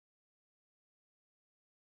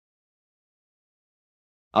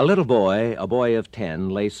A little boy, a boy of 10,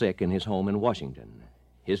 lay sick in his home in Washington.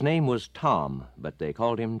 His name was Tom, but they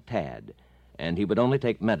called him Tad, and he would only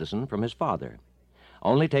take medicine from his father.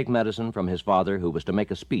 Only take medicine from his father, who was to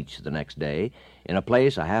make a speech the next day in a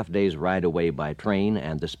place a half-day's ride away by train,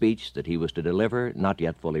 and the speech that he was to deliver not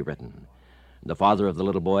yet fully written. The father of the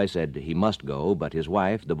little boy said he must go, but his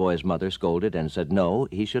wife, the boy's mother, scolded and said no,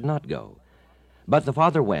 he should not go. But the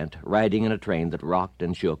father went, riding in a train that rocked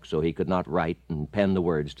and shook so he could not write and pen the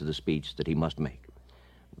words to the speech that he must make.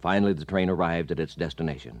 Finally, the train arrived at its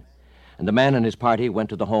destination, and the man and his party went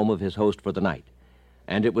to the home of his host for the night.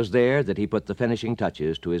 And it was there that he put the finishing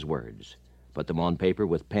touches to his words, put them on paper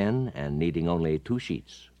with pen and needing only 2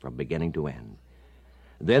 sheets from beginning to end.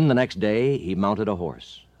 Then the next day he mounted a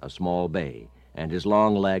horse, a small bay, and his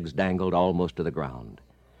long legs dangled almost to the ground.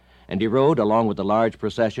 And he rode along with the large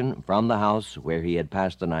procession from the house where he had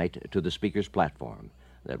passed the night to the speaker's platform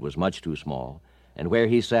that was much too small, and where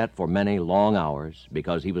he sat for many long hours,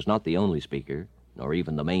 because he was not the only speaker, nor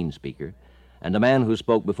even the main speaker, and the man who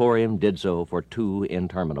spoke before him did so for 2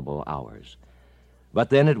 interminable hours. But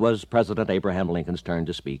then it was President Abraham Lincoln's turn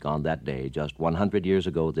to speak on that day, just 100 years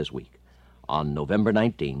ago this week, on November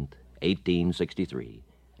 19th, 1863,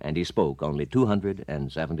 and he spoke only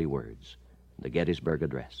 270 words, the Gettysburg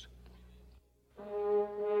Address.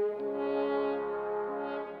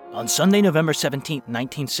 On Sunday, November 17,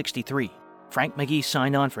 1963, Frank McGee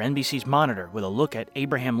signed on for NBC's Monitor with a look at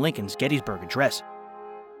Abraham Lincoln's Gettysburg Address.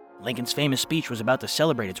 Lincoln's famous speech was about to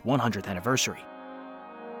celebrate its 100th anniversary.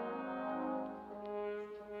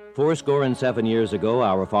 77 years ago,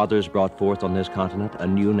 our fathers brought forth on this continent a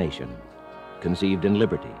new nation, conceived in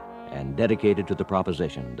liberty and dedicated to the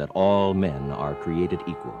proposition that all men are created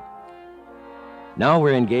equal. Now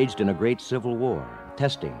we're engaged in a great civil war,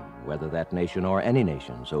 testing whether that nation or any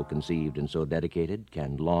nation so conceived and so dedicated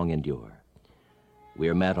can long endure. We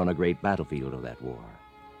are met on a great battlefield of that war.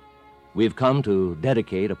 We've come to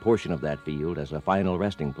dedicate a portion of that field as a final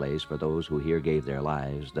resting place for those who here gave their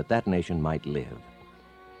lives that that nation might live.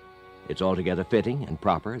 It's altogether fitting and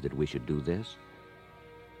proper that we should do this.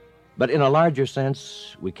 But in a larger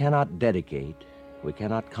sense, we cannot dedicate, we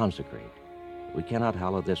cannot consecrate, we cannot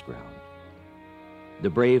hallow this ground. The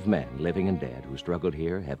brave men, living and dead, who struggled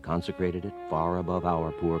here have consecrated it far above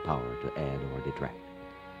our poor power to add or detract.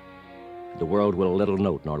 The world will little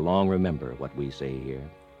note nor long remember what we say here,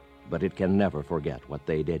 but it can never forget what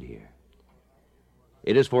they did here.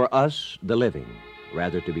 It is for us, the living,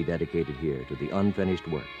 rather to be dedicated here to the unfinished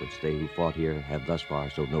work which they who fought here have thus far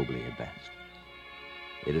so nobly advanced.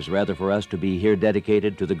 It is rather for us to be here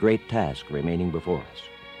dedicated to the great task remaining before us,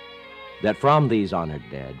 that from these honored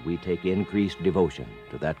dead we take increased devotion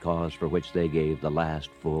to that cause for which they gave the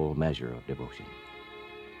last full measure of devotion.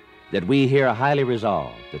 That we here highly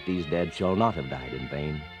resolve that these dead shall not have died in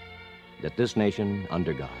vain, that this nation,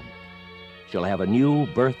 under God, shall have a new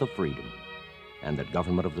birth of freedom, and that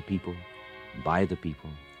government of the people, by the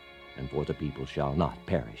people, and for the people shall not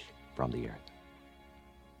perish from the earth.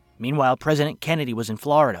 Meanwhile, President Kennedy was in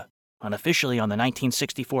Florida, unofficially on the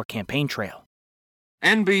 1964 campaign trail.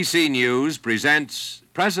 NBC News presents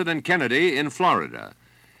President Kennedy in Florida,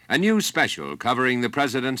 a new special covering the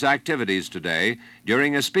president's activities today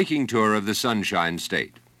during a speaking tour of the Sunshine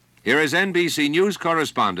State. Here is NBC News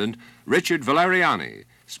correspondent Richard Valeriani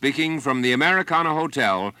speaking from the Americana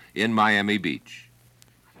Hotel in Miami Beach.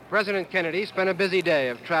 President Kennedy spent a busy day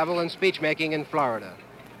of travel and speech-making in Florida.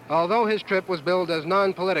 Although his trip was billed as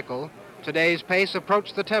non-political, today's pace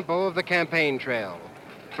approached the tempo of the campaign trail.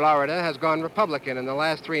 Florida has gone Republican in the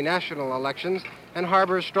last 3 national elections and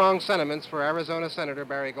harbors strong sentiments for Arizona Senator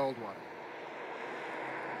Barry Goldwater.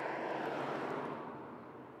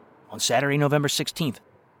 On Saturday, November 16th,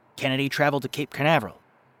 Kennedy traveled to Cape Canaveral,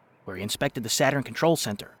 where he inspected the Saturn Control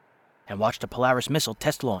Center and watched a Polaris missile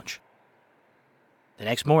test launch. The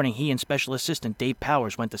next morning, he and Special Assistant Dave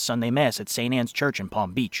Powers went to Sunday Mass at St. Anne's Church in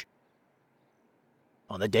Palm Beach.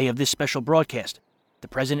 On the day of this special broadcast, the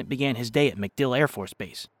president began his day at MacDill Air Force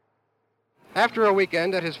Base. After a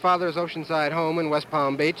weekend at his father's oceanside home in West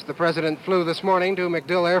Palm Beach, the president flew this morning to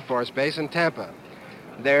MacDill Air Force Base in Tampa.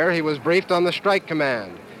 There, he was briefed on the Strike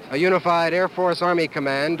Command, a unified Air Force Army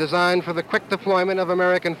command designed for the quick deployment of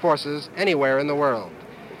American forces anywhere in the world.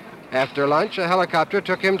 After lunch, a helicopter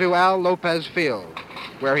took him to Al Lopez Field,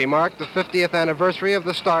 where he marked the 50th anniversary of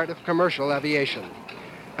the start of commercial aviation.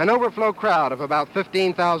 An overflow crowd of about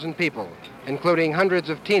 15,000 people, including hundreds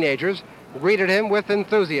of teenagers, greeted him with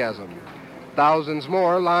enthusiasm. Thousands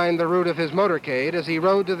more lined the route of his motorcade as he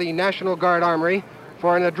rode to the National Guard Armory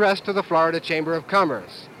for an address to the Florida Chamber of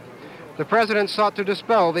Commerce. The president sought to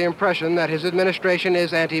dispel the impression that his administration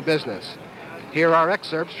is anti-business. Here are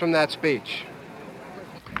excerpts from that speech.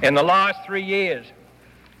 In the last 3 years,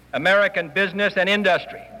 American business and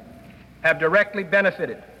industry have directly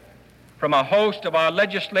benefited from a host of our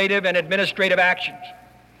legislative and administrative actions,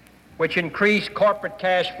 which increase corporate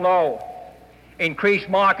cash flow, increase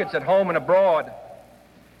markets at home and abroad,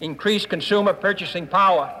 increase consumer purchasing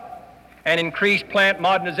power, and increase plant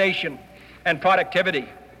modernization and productivity.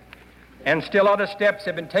 And still other steps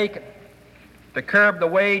have been taken to curb the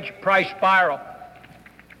wage price spiral.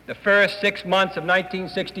 The first 6 months of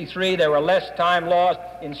 1963, there were less time lost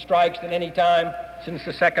in strikes than any time since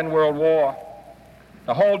the Second World War.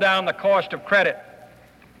 To hold down the cost of credit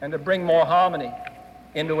and to bring more harmony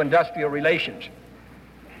into industrial relations.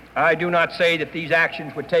 I do not say that these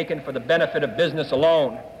actions were taken for the benefit of business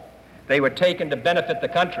alone. They were taken to benefit the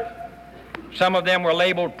country. Some of them were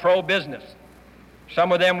labeled pro-business.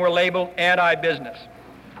 Some of them were labeled anti-business.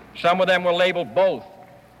 Some of them were labeled both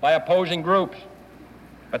by opposing groups.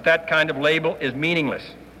 But that kind of label is meaningless.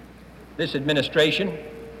 This administration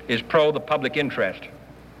is pro the public interest.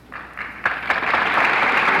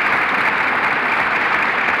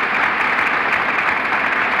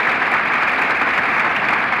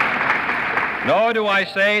 Nor do I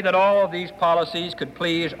say that all of these policies could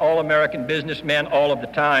please all American businessmen all of the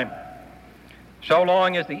time. So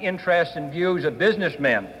long as the interests and views of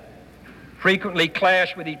businessmen frequently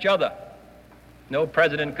clash with each other, no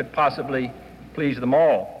president could possibly please them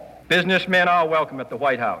all. Businessmen are welcome at the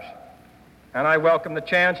White House, and I welcome the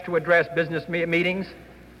chance to address business meetings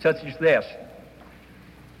such as this.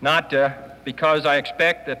 Not because I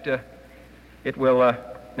expect that it will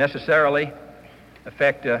necessarily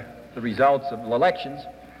affect the results of elections,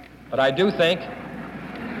 but I do think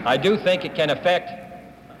it can affect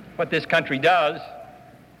what this country does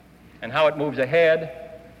and how it moves ahead,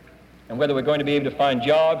 and whether we're going to be able to find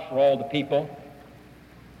jobs for all the people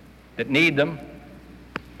that need them,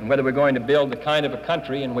 and whether we're going to build the kind of a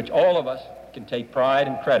country in which all of us can take pride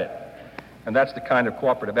and credit. And that's the kind of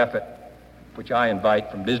cooperative effort which I invite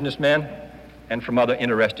from businessmen and from other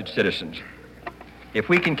interested citizens. If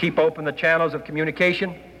we can keep open the channels of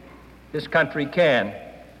communication, this country can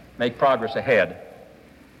make progress ahead.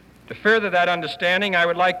 To further that understanding, I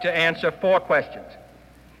would like to answer 4 questions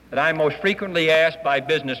that I'm most frequently asked by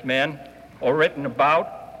businessmen, or written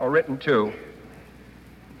about, or written to.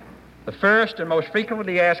 The first and most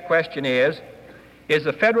frequently asked question is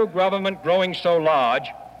the federal government growing so large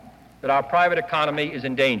that our private economy is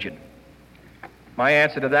endangered? My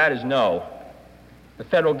answer to that is no. The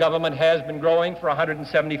federal government has been growing for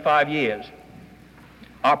 175 years.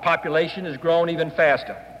 Our population has grown even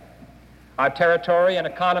faster. Our territory and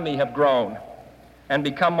economy have grown and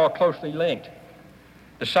become more closely linked.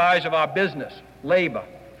 The size of our business, labor,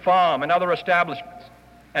 farm, and other establishments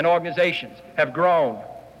and organizations have grown.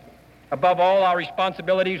 Above all, our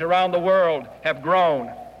responsibilities around the world have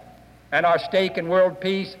grown, and our stake in world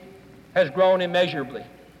peace has grown immeasurably.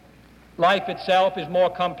 Life itself is more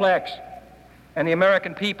complex, and the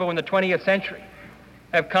American people in the 20th century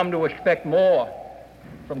have come to expect more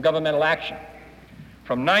from governmental action.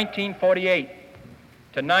 From 1948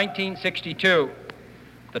 to 1962,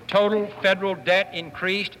 the total federal debt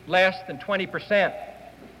increased less than 20%.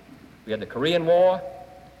 We had the Korean War,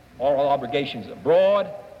 all obligations abroad,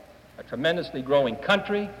 a tremendously growing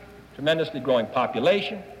country, tremendously growing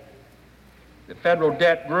population. The federal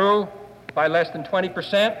debt grew by less than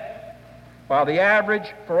 20%, while the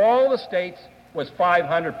average for all the states was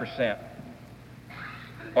 500%.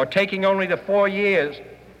 Or taking only the 4 years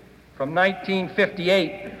from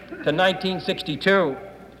 1958 to 1962,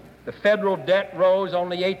 the federal debt rose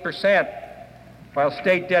only 8%, while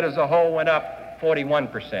state debt as a whole went up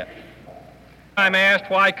 41%. I'm asked,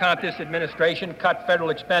 why can't this administration cut federal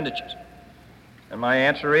expenditures? And my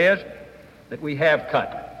answer is that we have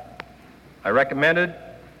cut. I recommended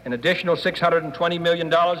an additional $620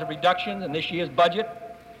 million of reduction in this year's budget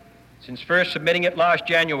since first submitting it last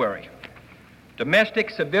January.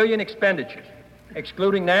 Domestic civilian expenditures,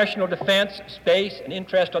 excluding national defense, space, and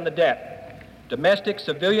interest on the debt, domestic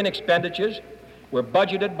civilian expenditures were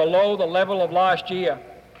budgeted below the level of last year,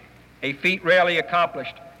 a feat rarely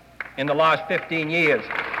accomplished in the last 15 years.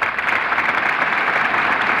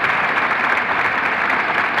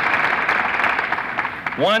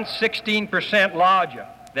 Once 16% larger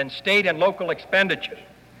than state and local expenditures,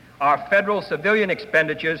 our federal civilian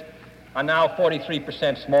expenditures are now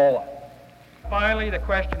 43% smaller. Finally, the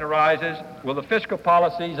question arises, will the fiscal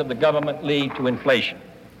policies of the government lead to inflation?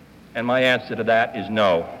 And my answer to that is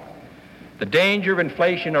no. The danger of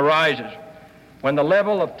inflation arises when the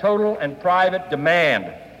level of total and private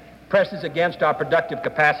demand presses against our productive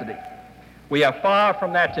capacity. We are far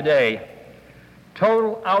from that today.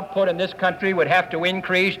 total output in this country would have to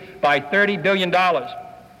increase by $30 billion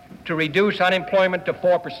to reduce unemployment to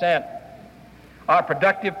 4%. Our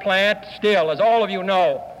productive plant still, as all of you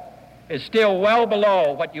know, is still well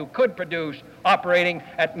below what you could produce operating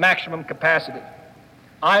at maximum capacity.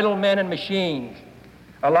 Idle men and machines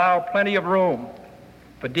allow plenty of room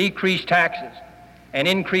for decreased taxes and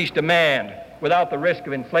increased demand without the risk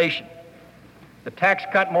of inflation. The tax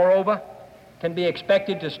cut, moreover, can be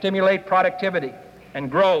expected to stimulate productivity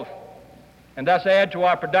and growth and thus add to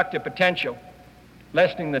our productive potential,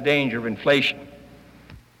 lessening the danger of inflation.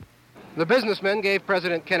 The businessmen gave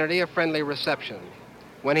President Kennedy a friendly reception.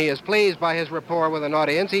 When he is pleased by his rapport with an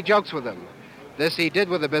audience, he jokes with them. This he did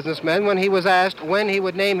with the businessmen when he was asked when he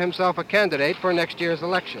would name himself a candidate for next year's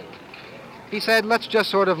election. He said, "Let's just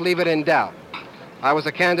sort of leave it in doubt. I was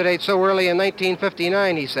a candidate so early in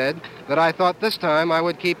 1959, he said, that I thought this time I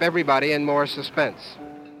would keep everybody in more suspense."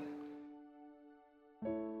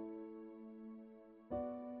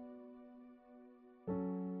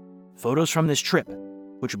 Photos from this trip,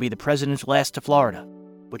 which would be the president's last to Florida,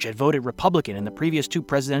 which had voted Republican in the previous two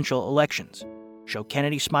presidential elections, show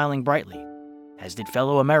Kennedy smiling brightly, as did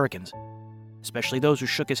fellow Americans, especially those who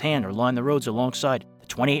shook his hand or lined the roads alongside the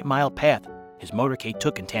 28-mile path his motorcade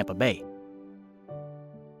took in Tampa Bay.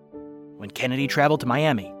 When Kennedy traveled to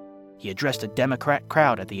Miami, he addressed a Democrat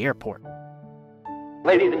crowd at the airport.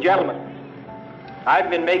 Ladies and gentlemen,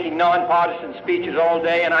 I've been making nonpartisan speeches all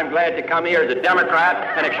day, and I'm glad to come here as a Democrat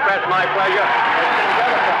and express my pleasure as a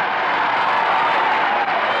Democrat.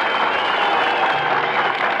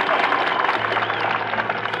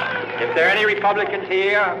 If there are any Republicans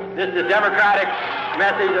here, this is a Democratic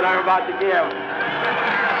message that I'm about to give.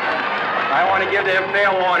 I want to give them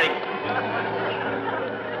fair warning.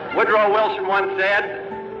 Woodrow Wilson once said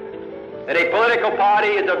that a political party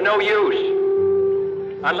is of no use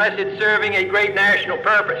unless it's serving a great national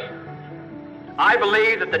purpose. I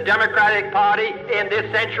believe that the Democratic Party in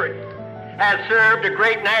this century has served a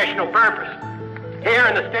great national purpose here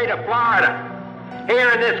in the state of Florida,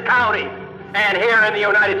 here in this county, and here in the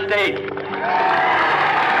United States.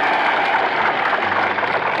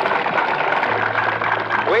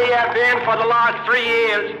 We have been for the last 3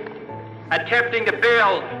 years attempting to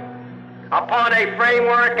build upon a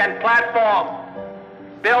framework and platform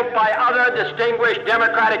built by other distinguished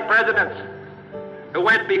Democratic presidents who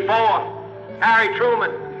went before, Harry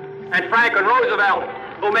Truman and Franklin Roosevelt,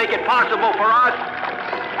 who make it possible for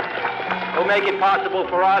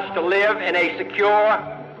us to live in a secure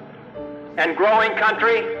and growing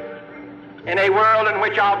country, in a world in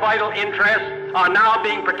which our vital interests are now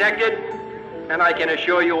being protected, and I can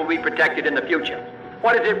assure you will be protected in the future.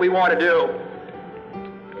 What is it we want to do?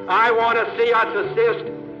 I want to see us assist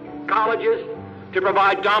colleges to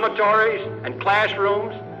provide dormitories and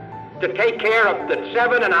classrooms, to take care of the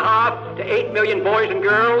 7.5 to 8 million boys and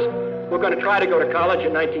girls who are going to try to go to college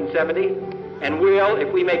in 1970, and will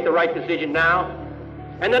if we make the right decision now.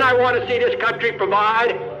 And then I want to see this country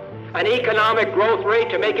provide an economic growth rate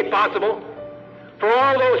to make it possible for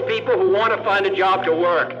all those people who want to find a job to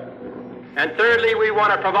work. And thirdly, we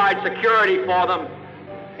want to provide security for them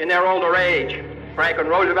in their older age. Franklin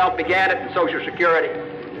Roosevelt began it in Social Security.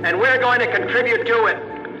 And we're going to contribute to it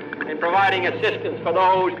in providing assistance for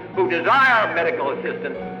those who desire medical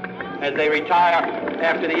assistance as they retire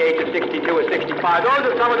after the age of 62 or 65.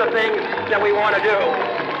 Those are some of the things that we want to do.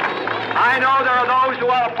 I know there are those who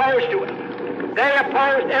are opposed to it. They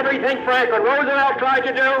opposed everything Franklin Roosevelt tried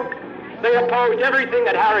to do. They opposed everything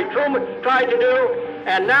that Harry Truman tried to do.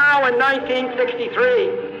 And now in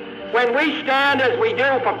 1963, when we stand as we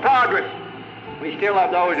do for progress, we still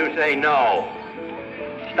have those who say, no,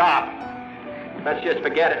 stop, let's just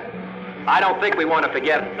forget it. I don't think we want to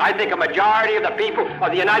forget it. I think a majority of the people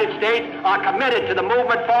of the United States are committed to the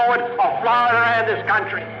movement forward of Florida and this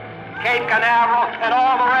country. Cape Canaveral and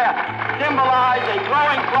all the rest symbolize a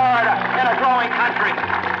growing Florida and a growing country.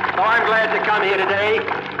 So I'm glad to come here today.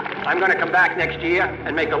 I'm going to come back next year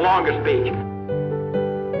and make a longer speech.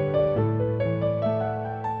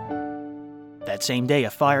 That same day, a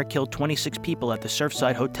fire killed 26 people at the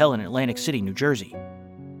Surfside Hotel in Atlantic City, New Jersey.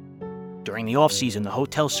 During the off-season, the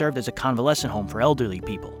hotel served as a convalescent home for elderly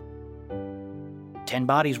people. 10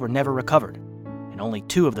 bodies were never recovered, and only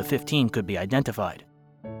 2 of the 15 could be identified.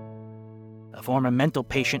 A former mental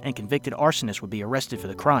patient and convicted arsonist would be arrested for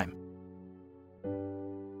the crime.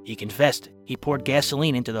 He confessed he poured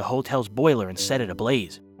gasoline into the hotel's boiler and set it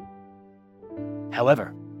ablaze.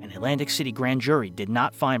 However, an Atlantic City grand jury did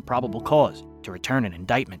not find probable cause to return an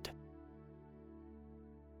indictment.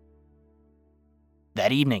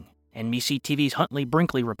 That evening, NBC-TV's Huntley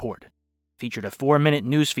Brinkley Report featured a 4-minute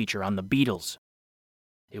news feature on the Beatles.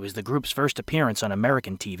 It was the group's first appearance on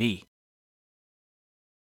American TV.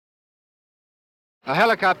 A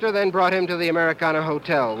helicopter then brought him to the Americana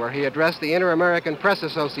Hotel, where he addressed the Inter-American Press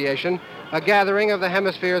Association, a gathering of the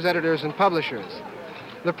hemisphere's editors and publishers.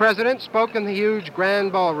 The president spoke in the huge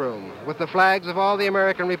grand ballroom, with the flags of all the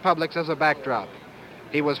American republics as a backdrop.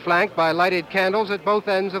 He was flanked by lighted candles at both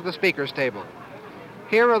ends of the speaker's table.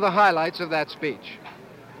 Here are the highlights of that speech.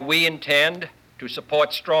 We intend to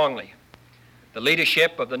support strongly the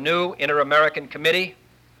leadership of the new Inter-American Committee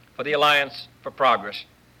for the Alliance for Progress,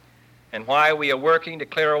 and why we are working to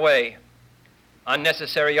clear away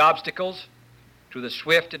unnecessary obstacles to the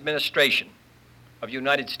swift administration of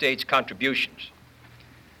United States contributions.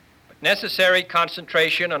 But necessary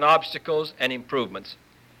concentration on obstacles and improvements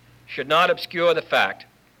should not obscure the fact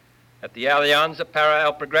that the Alianza para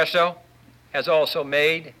el Progreso has also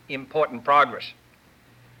made important progress.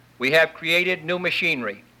 We have created new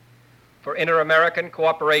machinery for inter-American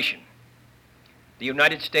cooperation. The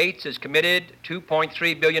United States has committed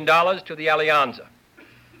 $2.3 billion to the Alianza,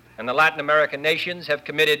 and the Latin American nations have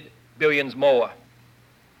committed billions more.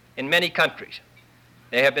 In many countries,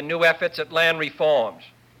 there have been new efforts at land reforms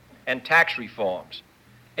and tax reforms,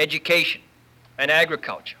 education and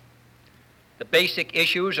agriculture. The basic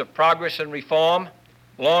issues of progress and reform,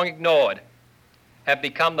 long ignored, have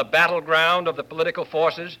become the battleground of the political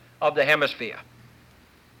forces of the hemisphere.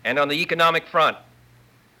 And on the economic front,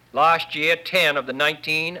 last year, 10 of the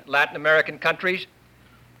 19 Latin American countries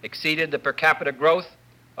exceeded the per capita growth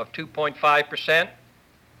of 2.5%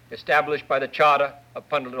 established by the Charter of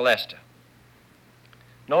Punta del Este.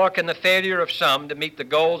 Nor can the failure of some to meet the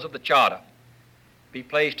goals of the Charter be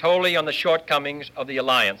placed wholly on the shortcomings of the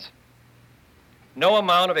alliance. No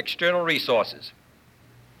amount of external resources,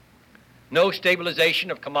 no stabilization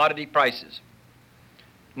of commodity prices,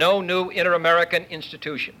 no new inter-American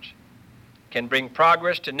institutions can bring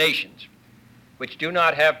progress to nations which do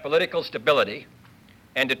not have political stability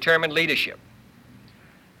and determined leadership.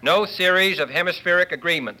 No series of hemispheric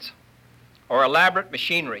agreements or elaborate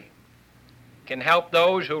machinery can help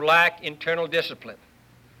those who lack internal discipline,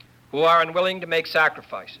 who are unwilling to make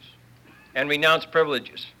sacrifices and renounce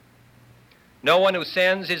privileges. No one who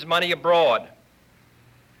sends his money abroad,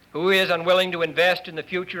 who is unwilling to invest in the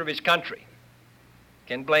future of his country,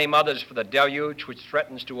 can blame others for the deluge which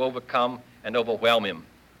threatens to overcome and overwhelm him.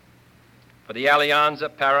 For the Alianza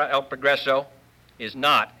para el Progreso is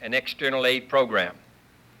not an external aid program.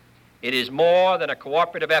 It is more than a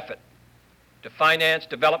cooperative effort to finance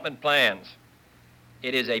development plans.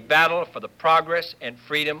 It is a battle for the progress and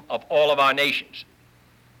freedom of all of our nations,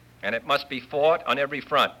 and it must be fought on every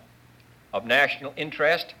front of national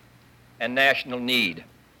interest and national need.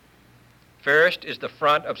 First is the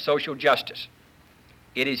front of social justice.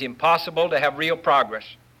 It is impossible to have real progress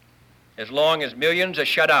as long as millions are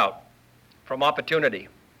shut out from opportunity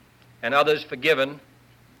and others forgiven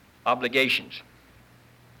obligations.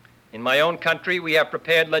 In my own country, we have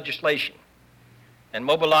prepared legislation and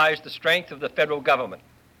mobilized the strength of the federal government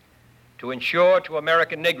to ensure to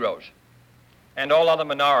American Negroes and all other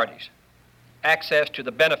minorities access to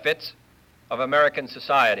the benefits of American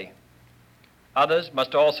society. Others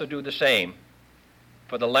must also do the same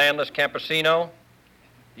for the landless campesino,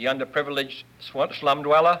 the underprivileged slum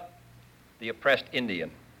dweller, the oppressed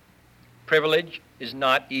Indian. Privilege is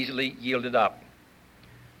not easily yielded up.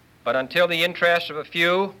 But until the interests of a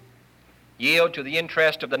few yield to the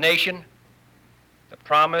interest of the nation, the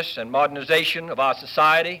promise and modernization of our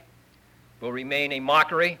society will remain a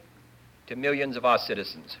mockery to millions of our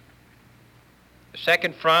citizens. The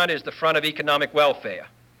second front is the front of economic welfare,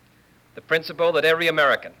 the principle that every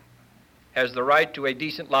American has the right to a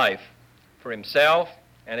decent life for himself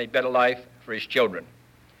and a better life for his children.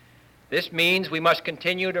 This means we must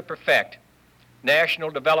continue to perfect national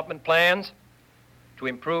development plans to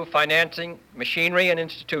improve financing machinery and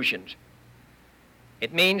institutions.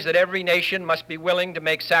 It means that every nation must be willing to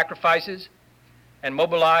make sacrifices and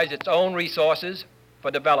mobilize its own resources for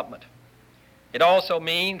development. It also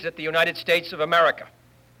means that the United States of America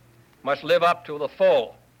must live up to the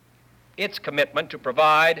full its commitment to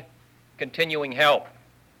provide continuing help.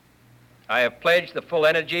 I have pledged the full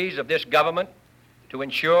energies of this government to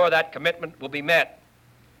ensure that commitment will be met,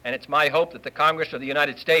 and it's my hope that the Congress of the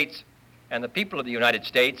United States and the people of the United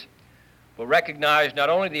States will recognize not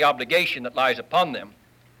only the obligation that lies upon them,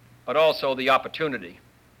 but also the opportunity.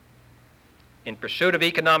 In pursuit of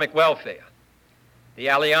economic welfare, the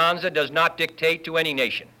Alianza does not dictate to any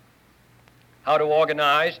nation how to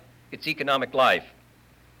organize its economic life.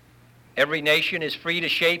 Every nation is free to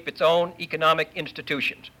shape its own economic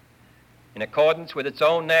institutions in accordance with its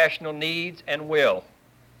own national needs and will.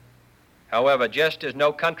 However, just as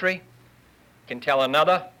no country can tell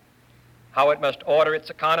another how it must order its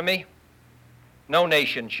economy, no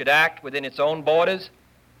nation should act within its own borders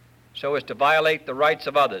so as to violate the rights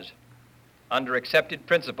of others under accepted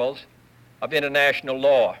principles of international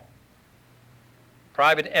law.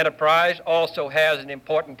 Private enterprise also has an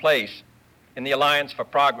important place in the Alliance for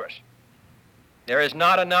Progress. There is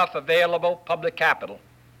not enough available public capital,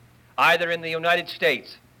 either in the United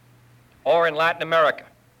States or in Latin America,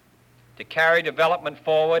 to carry development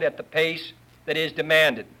forward at the pace that is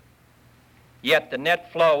demanded. Yet the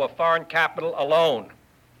net flow of foreign capital alone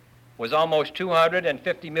was almost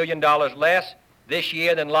 $250 million less this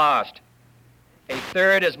year than last, a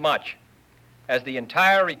third as much as the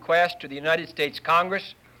entire request to the United States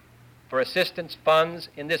Congress for assistance funds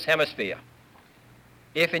in this hemisphere.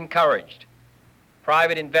 If encouraged,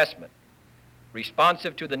 private investment,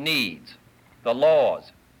 responsive to the needs, the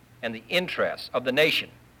laws, and the interests of the nation,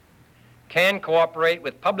 can cooperate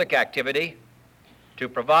with public activity to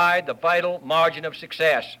provide the vital margin of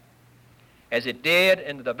success, as it did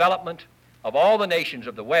in the development of all the nations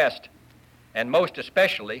of the West, and most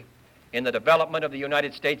especially in the development of the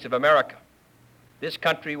United States of America. This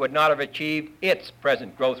country would not have achieved its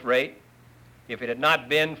present growth rate if it had not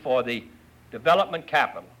been for the development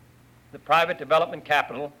capital, the private development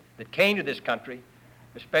capital that came to this country,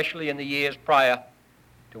 especially in the years prior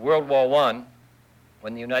to World War I,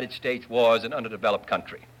 when the United States was an underdeveloped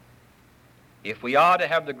country. If we are to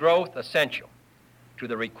have the growth essential to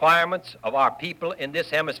the requirements of our people in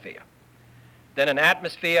this hemisphere, then an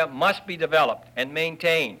atmosphere must be developed and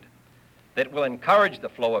maintained that will encourage the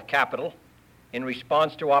flow of capital in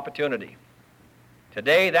response to opportunity.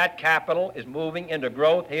 Today, that capital is moving into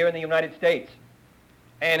growth here in the United States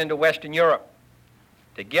and into Western Europe.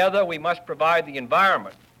 Together, we must provide the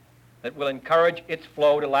environment that will encourage its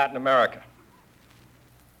flow to Latin America.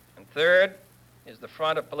 And third is the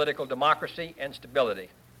front of political democracy and stability.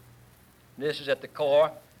 This is at the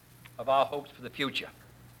core of our hopes for the future.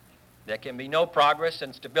 There can be no progress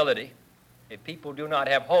and stability if people do not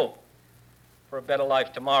have hope for a better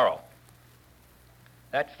life tomorrow.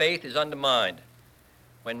 That faith is undermined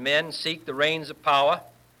when men seek the reins of power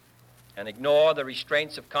and ignore the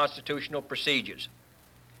restraints of constitutional procedures.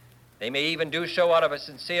 They may even do so out of a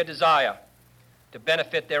sincere desire to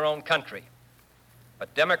benefit their own country.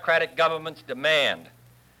 But democratic governments demand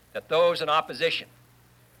that those in opposition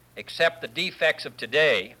accept the defects of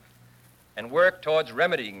today and work towards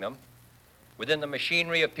remedying them within the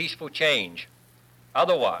machinery of peaceful change.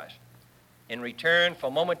 Otherwise, in return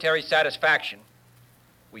for momentary satisfaction,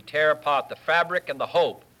 we tear apart the fabric and the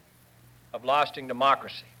hope of lasting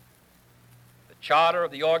democracy. The Charter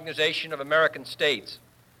of the Organization of American States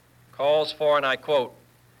calls for, and I quote,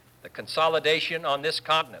 the consolidation on this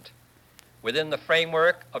continent within the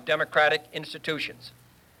framework of democratic institutions,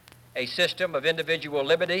 a system of individual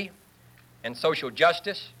liberty and social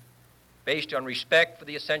justice based on respect for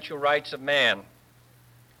the essential rights of man.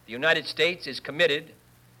 The United States is committed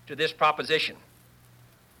to this proposition.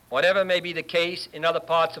 Whatever may be the case in other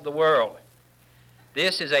parts of the world,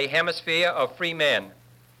 this is a hemisphere of free men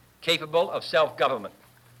capable of self-government.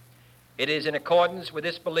 It is in accordance with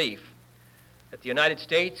this belief that the United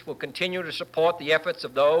States will continue to support the efforts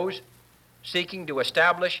of those seeking to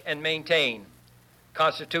establish and maintain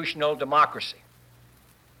constitutional democracy.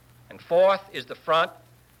 And fourth is the front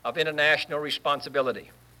of international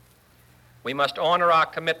responsibility. We must honor our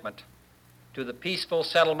commitment to the peaceful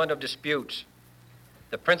settlement of disputes,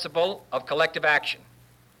 the principle of collective action,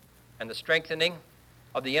 and the strengthening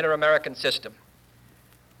of the inter-American system.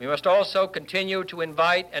 We must also continue to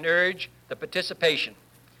invite and urge the participation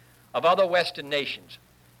of other Western nations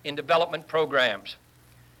in development programs,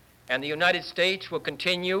 and the United States will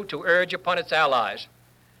continue to urge upon its allies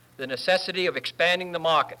the necessity of expanding the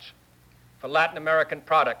markets for Latin American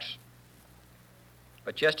products.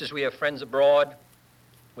 But just as we have friends abroad,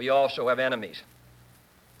 we also have enemies.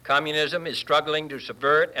 Communism is struggling to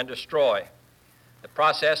subvert and destroy the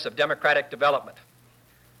process of democratic development,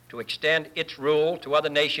 to extend its rule to other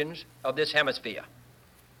nations of this hemisphere.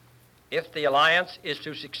 If the alliance is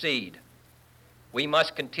to succeed, we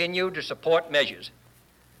must continue to support measures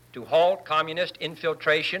to halt communist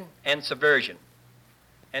infiltration and subversion,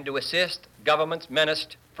 and to assist governments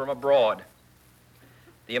menaced from abroad.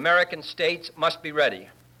 The American states must be ready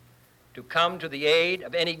to come to the aid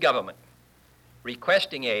of any government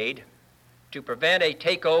requesting aid to prevent a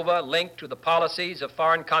takeover linked to the policies of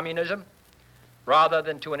foreign communism rather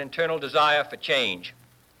than to an internal desire for change.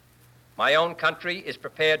 My own country is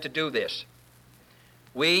prepared to do this.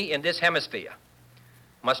 We in this hemisphere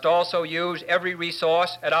must also use every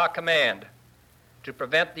resource at our command to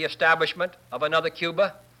prevent the establishment of another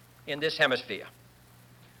Cuba in this hemisphere.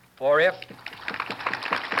 For if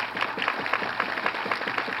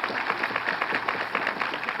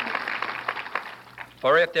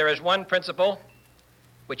there is one principle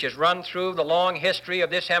which has run through the long history of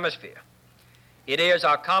this hemisphere, it is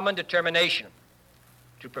our common determination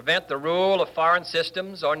to prevent the rule of foreign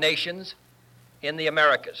systems or nations in the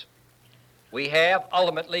Americas. We have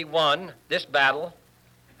ultimately won this battle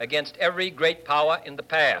against every great power in the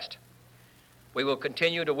past. We will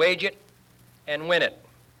continue to wage it and win it.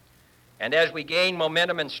 And as we gain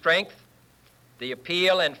momentum and strength, the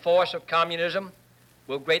appeal and force of communism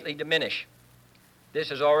will greatly diminish. This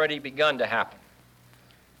has already begun to happen.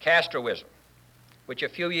 Castroism, which a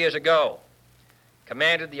few years ago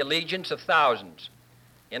commanded the allegiance of thousands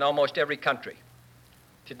in almost every country,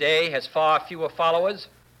 today has far fewer followers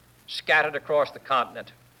scattered across the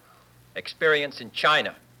continent. Experience in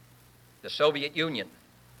China, the Soviet Union,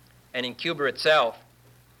 and in Cuba itself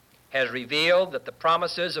has revealed that the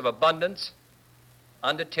promises of abundance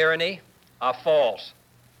under tyranny are false.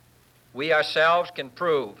 We ourselves can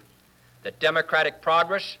prove that democratic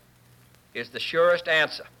progress is the surest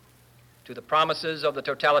answer to the promises of the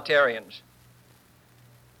totalitarians.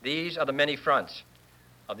 These are the many fronts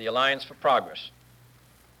of the Alliance for Progress.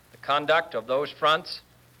 The conduct of those fronts,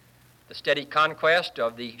 the steady conquest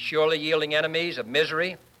of the surely yielding enemies of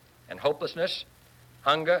misery and hopelessness,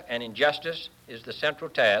 hunger and injustice is the central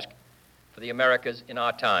task for the Americas in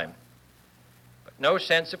our time. But no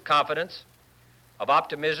sense of confidence, of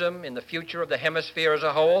optimism in the future of the hemisphere as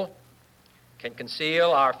a whole can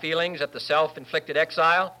conceal our feelings at the self-inflicted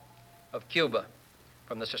exile of Cuba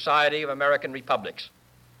from the Society of American Republics.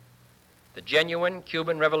 The genuine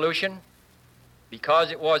Cuban Revolution,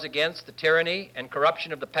 because it was against the tyranny and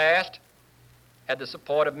corruption of the past, had the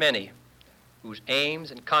support of many whose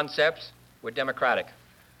aims and concepts were democratic.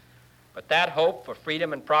 But that hope for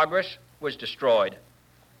freedom and progress was destroyed.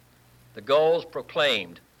 The goals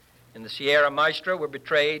proclaimed in the Sierra Maestra were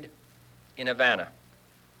betrayed in Havana.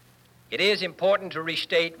 It is important to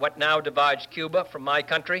restate what now divides Cuba from my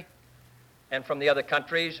country and from the other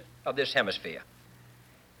countries of this hemisphere.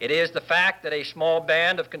 It is the fact that a small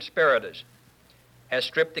band of conspirators has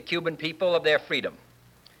stripped the Cuban people of their freedom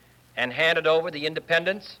and handed over the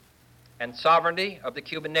independence and sovereignty of the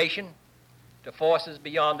Cuban nation to forces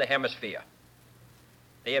beyond the hemisphere.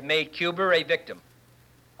 They have made Cuba a victim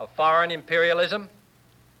of foreign imperialism,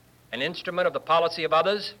 an instrument of the policy of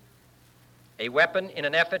others, a weapon in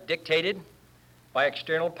an effort dictated by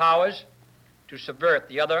external powers to subvert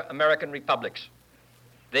the other American republics.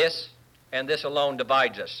 This and this alone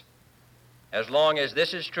divides us. As long as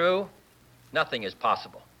this is true, nothing is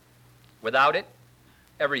possible. Without it,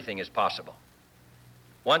 everything is possible.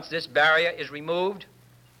 Once this barrier is removed,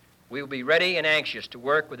 we will be ready and anxious to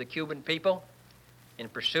work with the Cuban people in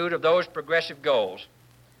pursuit of those progressive goals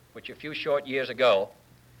which a few short years ago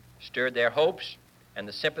stirred their hopes and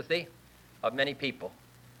the sympathy of many people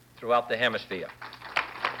throughout the hemisphere.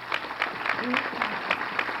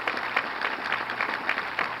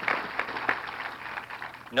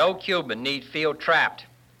 No Cuban need feel trapped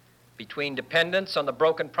between dependence on the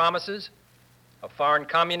broken promises of foreign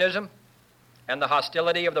communism and the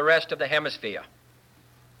hostility of the rest of the hemisphere.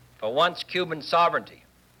 For once Cuban sovereignty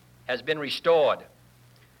has been restored,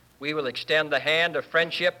 we will extend the hand of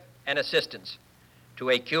friendship and assistance to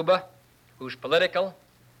a Cuba whose political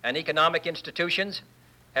and economic institutions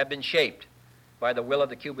have been shaped by the will of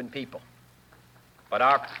the Cuban people. But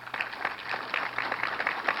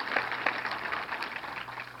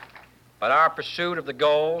our pursuit of the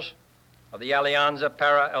goals of the Alianza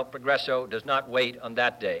para el Progreso does not wait on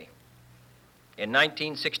that day. In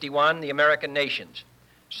 1961, the American nations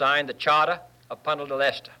signed the Charter of Punta del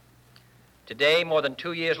Este. Today, more than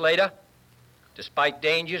 2 years later, despite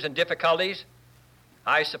dangers and difficulties,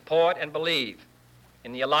 I support and believe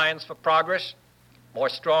in the Alliance for Progress more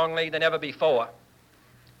strongly than ever before.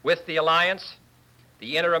 With the alliance,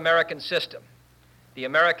 the inter-American system, the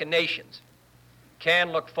American nations,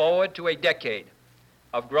 can look forward to a decade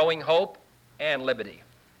of growing hope and liberty.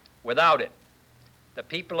 Without it, the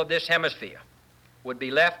people of this hemisphere would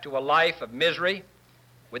be left to a life of misery,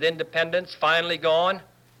 with independence finally gone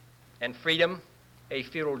and freedom a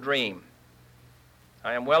futile dream.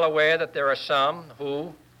 I am well aware that there are some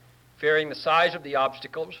who, fearing the size of the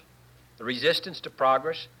obstacles, the resistance to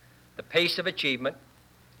progress, the pace of achievement,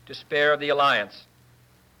 despair of the alliance.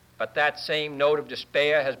 But that same note of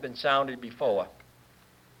despair has been sounded before.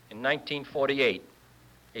 In 1948,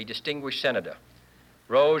 a distinguished senator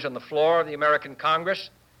rose on the floor of the American Congress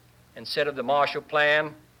and said of the Marshall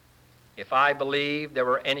Plan, "If I believed there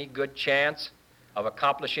were any good chance of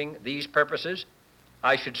accomplishing these purposes,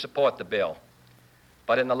 I should support the bill.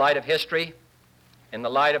 But in the light of history, in the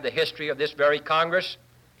light of the history of this very Congress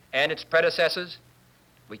and its predecessors,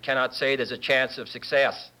 we cannot say there's a chance of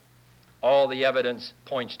success. All the evidence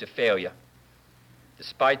points to failure.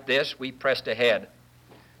 Despite this, we pressed ahead.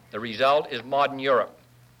 The result is modern Europe.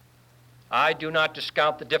 I do not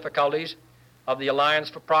discount the difficulties of the Alliance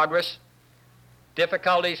for Progress,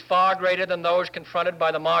 difficulties far greater than those confronted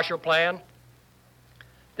by the Marshall Plan.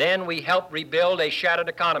 Then we helped rebuild a shattered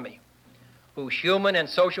economy whose human and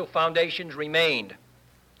social foundations remained.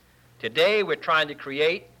 Today, we're trying to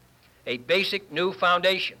create a basic new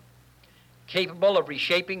foundation capable of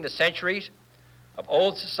reshaping the centuries of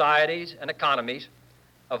old societies and economies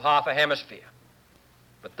of half a hemisphere.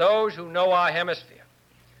 But those who know our hemisphere,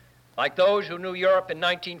 like those who knew Europe in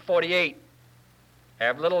 1948,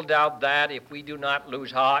 have little doubt that if we do not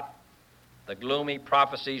lose heart, the gloomy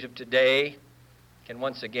prophecies of today can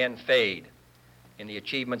once again fade in the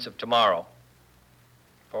achievements of tomorrow.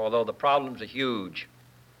 For although the problems are huge,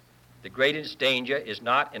 the greatest danger is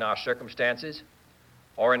not in our circumstances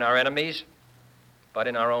or in our enemies, but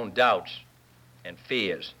in our own doubts and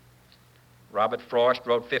fears. Robert Frost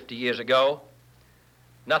wrote 50 years ago,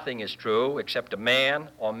 "Nothing is true except a man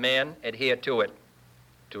or men adhere to it,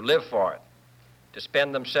 to live for it, to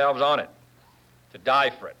spend themselves on it, to die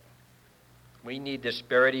for it." We need this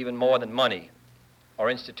spirit even more than money or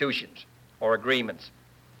institutions or agreements.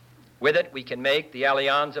 With it, we can make the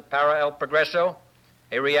Alianza para el Progreso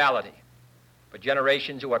a reality for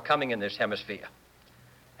generations who are coming in this hemisphere.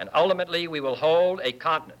 And ultimately, we will hold a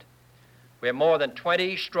continent where more than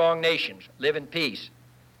 20 strong nations live in peace,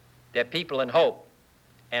 their people in hope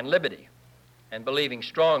and liberty, and believing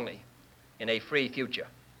strongly in a free future.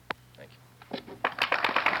 Thank you.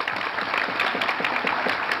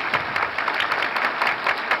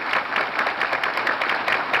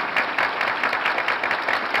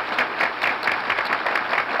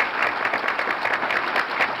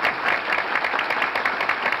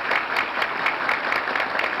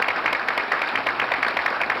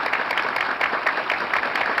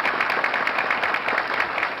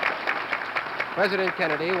 President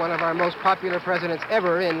Kennedy, one of our most popular presidents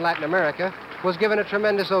ever in Latin America, was given a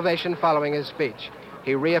tremendous ovation following his speech.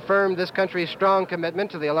 He reaffirmed this country's strong commitment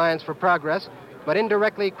to the Alliance for Progress, but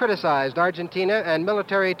indirectly criticized Argentina and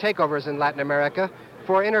military takeovers in Latin America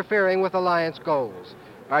for interfering with alliance goals.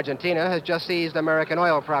 Argentina has just seized American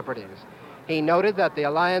oil properties. He noted that the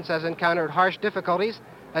alliance has encountered harsh difficulties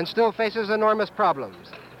and still faces enormous problems,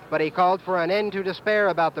 but he called for an end to despair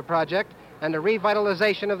about the project and a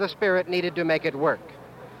revitalization of the spirit needed to make it work.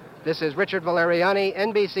 This is Richard Valeriani,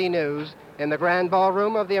 NBC News, in the Grand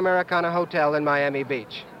Ballroom of the Americana Hotel in Miami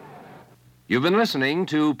Beach. You've been listening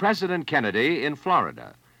to President Kennedy in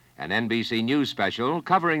Florida, an NBC News special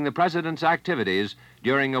covering the president's activities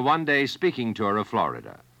during a one-day speaking tour of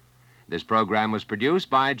Florida. This program was produced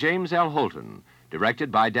by James L. Holton,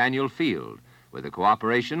 directed by Daniel Field, with the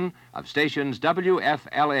cooperation of stations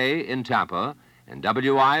WFLA in Tampa and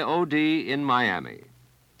WIOD in Miami.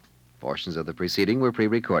 Portions of the proceeding were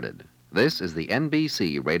pre-recorded. This is the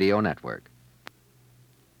NBC Radio Network.